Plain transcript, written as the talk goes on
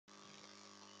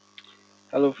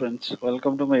Hello friends,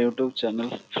 welcome to my YouTube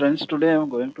channel. Friends, today I am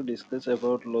going to discuss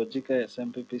about Logica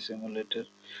SMPP simulator.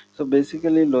 So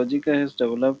basically Logica has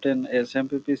developed an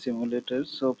SMPP simulator.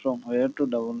 So from where to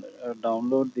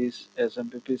download this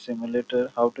SMPP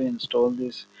simulator, how to install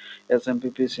this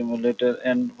SMPP simulator,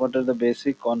 and what are the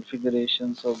basic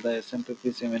configurations of the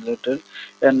SMPP simulator,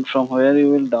 and from where you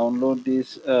will download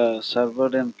this server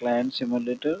and client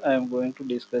simulator, I am going to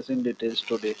discuss in details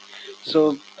today.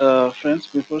 So, friends,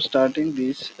 before starting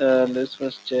this, let's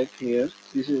first check here.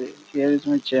 Here is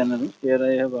my channel. Here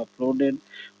I have uploaded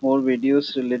more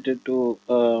videos related to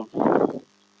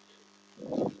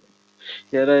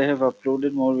here I have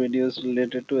uploaded more videos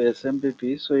related to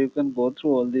SMPP, so you can go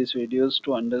through all these videos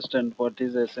to understand what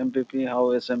is SMPP, how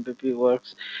SMPP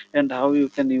works, and how you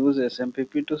can use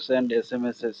SMPP to send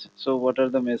SMSs. So what are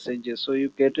the messages? So you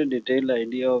get a detailed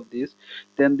idea of this.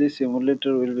 Then the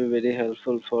simulator will be very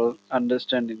helpful for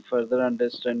further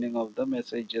understanding of the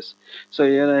messages. So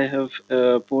here I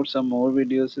have put some more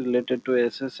videos related to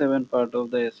SS7 part of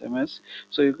the SMS,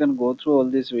 so you can go through all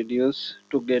these videos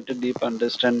to get a deep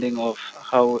understanding of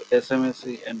how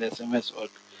SMSC and SMS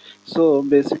work. So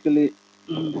basically,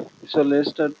 so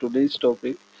let's start today's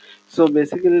topic. So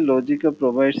basically, Logica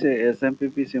provides a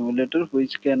SMPP simulator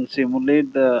which can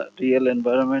simulate the real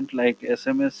environment like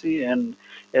SMSC and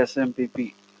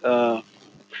SMPP.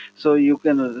 So you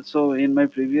can so in my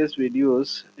previous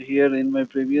videos here in my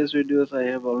previous videos I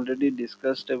have already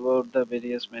discussed about the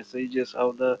various messages,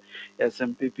 how the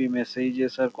SMPP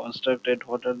messages are constructed,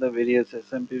 what are the various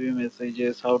SMPP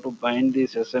messages, how to bind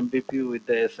this SMPP with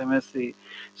the SMSC.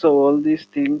 So all these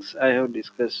things I have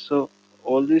discussed. So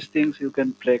all these things you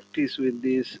can practice with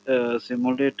this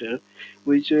simulator,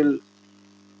 which will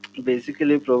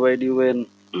basically provide you an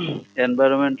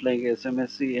environment like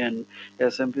SMSC and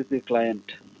SMPP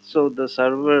client. So the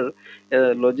server,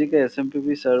 Logica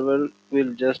SMPP server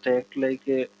will just act like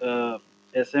a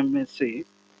SMSC.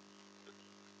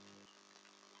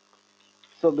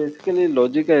 So basically,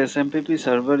 Logica SMPP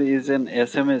server is an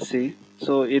SMSC.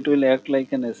 So it will act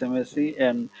like an SMSC,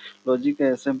 and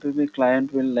Logica SMPP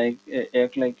client will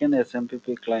act like an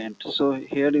SMPP client. So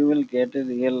here you will get a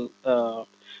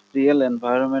real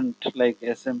environment like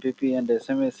SMPP and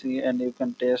SMSC, and you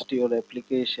can test your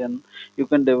application. You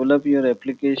can develop your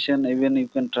application. Even you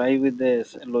can try with the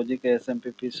Logica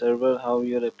SMPP server how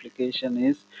your application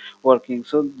is working.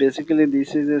 So basically,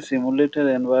 this is a simulator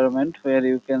environment where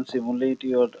you can simulate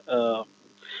your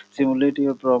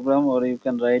program, or you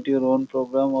can write your own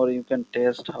program, or you can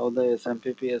test how the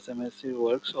SMPP SMSC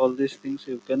works. All these things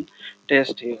you can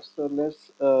test here.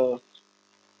 So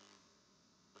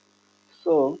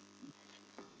so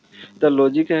the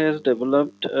Logica has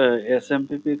developed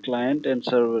SMPP client and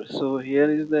server. So here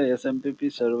is the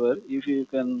SMPP server. If you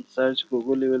can search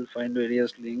Google, you will find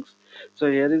various links. So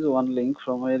here is one link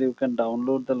from where you can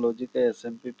download the Logica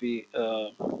SMPP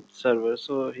server.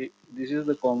 So this is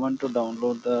the command to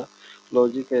download the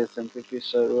Logica SMPP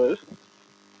server.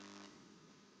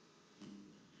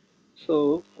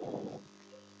 So,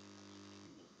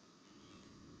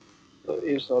 so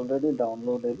it's already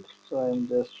downloaded. So I am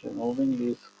just removing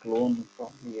this clone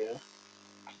from here.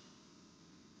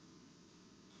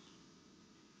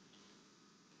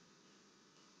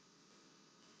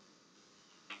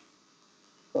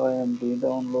 So I am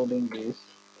re-downloading this.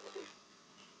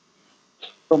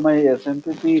 So my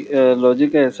SMPP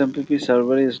Logica SMPP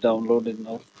server is downloaded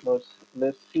now.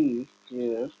 Let's see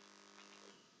here.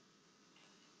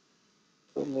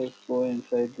 So let's go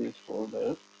inside this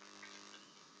folder.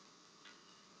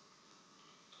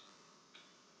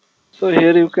 So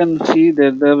here you can see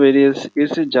that the various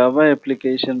it's a Java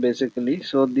application basically.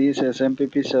 So these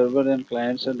SMPP server and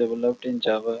clients are developed in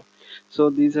Java.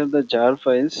 So these are the jar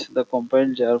files. The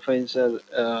compiled jar files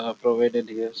are provided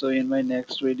here. So in my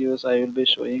next videos, I will be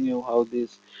showing you how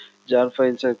these jar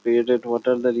files are created, what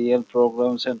are the real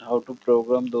programs, and how to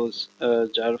program those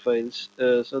jar files.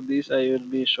 So these I will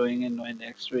be showing in my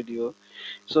next video.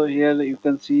 So here you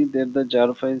can see that the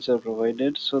jar files are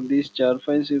provided. So these jar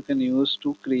files you can use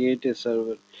to create a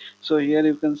server. So here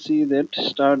you can see that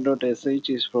start.sh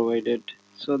is provided.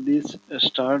 So this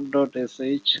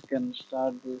start.sh can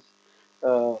start this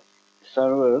uh,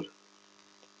 server.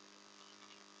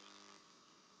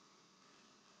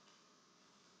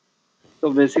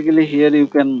 So basically here you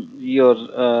can your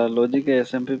Logica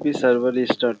SMPP server is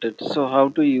started. So how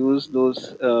to use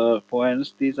those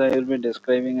points, these I will be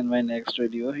describing in my next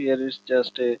video. Here is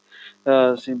just a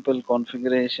simple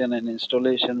configuration and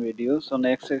installation video. So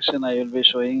next section I will be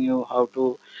showing you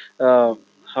uh,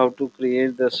 how to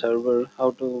create the server,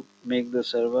 how to make the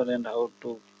server, and how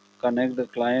to connect the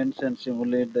clients and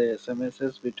simulate the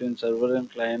SMSs between server and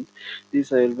client.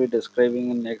 This I will be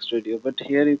describing in next video. But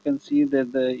here you can see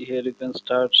that here you can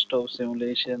start stop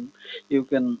simulation. You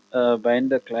can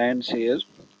bind the clients here.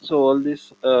 So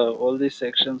all these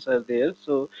sections are there.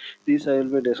 So these I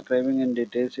will be describing in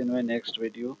details in my next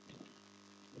video.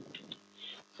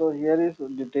 So here is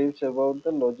details about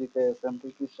the Logica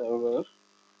SMPP server.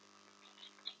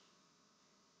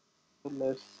 So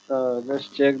let's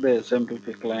check the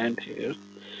SMPP client here.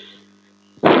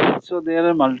 So there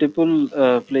are multiple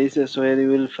places where you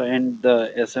will find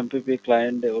the SMPP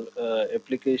client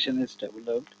application is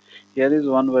developed. Here is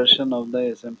one version of the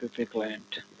SMPP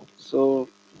client. So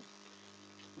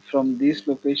from this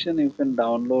location you can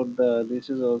download the. This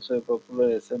is also a popular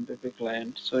SMPP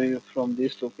client. So from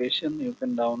this location you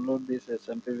can download this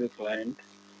SMPP client.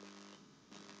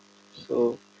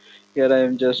 So here I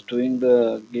am just doing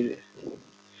the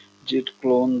Git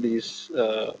clone these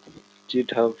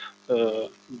GitHub uh,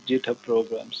 GitHub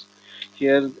programs.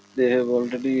 Here they have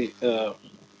already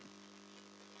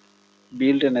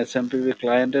built an SMPP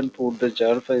client and put the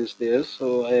jar files there.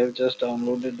 So I have just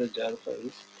downloaded the jar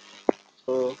files.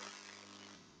 So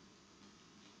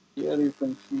here you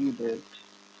can see that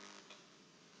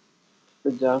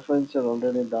the jar files are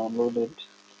already downloaded.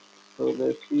 So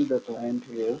let's see the client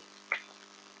here.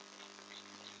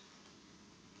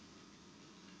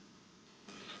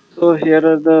 So here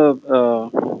are the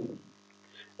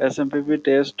SMPP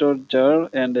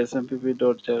and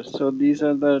SMPP.jar. So these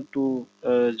are the two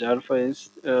jar files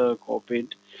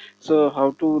copied. So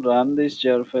how to run these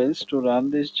jar files? To run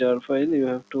this jar file, you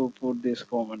have to put this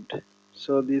command.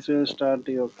 So this will start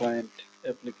your client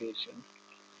application.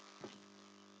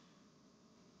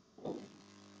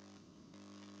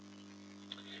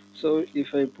 So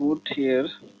if I put here,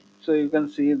 so you can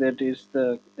see that is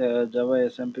the Java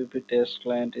SMPP test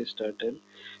client is started.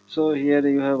 So here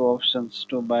you have options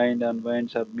to bind,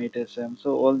 unbind, submit SM.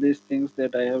 So all these things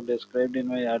that I have described in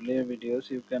my earlier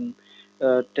videos, you can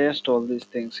test all these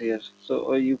things here.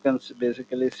 So you can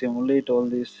basically simulate all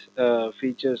these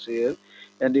features here,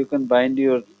 and you can bind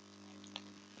your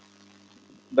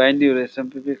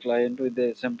SMPP client with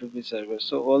the SMPP server.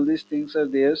 So all these things are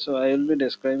there. So I will be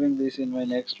describing this in my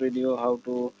next video, how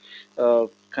to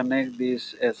connect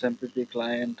this SMPP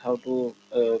client, how to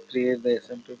create the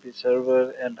SMPP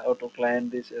server, and how to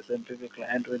client this SMPP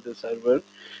client with the server.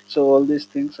 So all these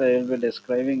things I will be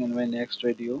describing in my next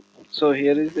video. So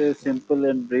here is a simple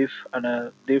and brief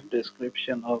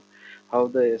description of how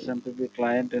the SMPP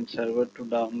client and server to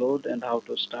download and how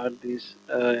to start this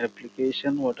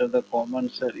application, what are the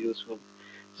commands are useful.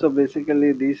 So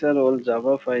basically these are all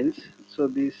Java files. So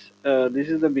this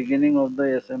is the beginning of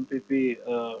the SMPP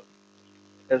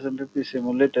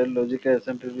simulator, Logica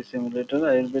SMPP simulator.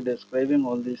 I will be describing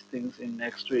all these things in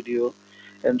next video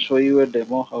and show you a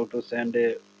demo how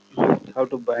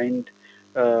to bind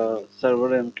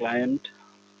server and client,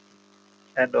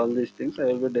 and all these things I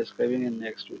will be describing in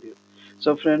next video.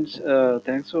 So friends,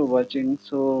 thanks for watching.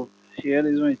 So here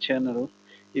is my channel.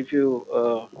 If you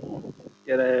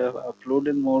here I have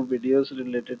uploaded more videos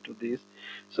related to this,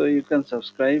 so you can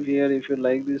subscribe here. If you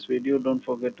like this video, don't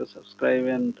forget to subscribe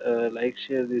and like,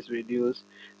 share these videos.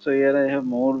 So here I have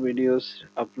more videos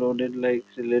uploaded, like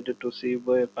related to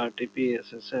CBOY, RTP,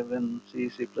 SS7,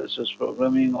 C++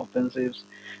 programming, OpenShift,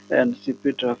 and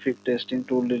CP traffic testing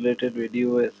tool related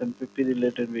video, SMPP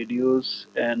related videos,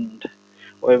 and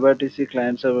WebRTC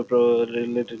client server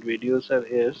related videos are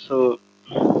here. So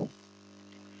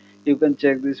you can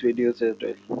check these videos as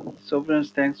well. So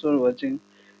friends, thanks for watching,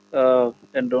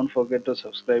 and don't forget to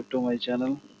subscribe to my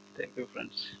channel. Thank you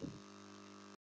friends.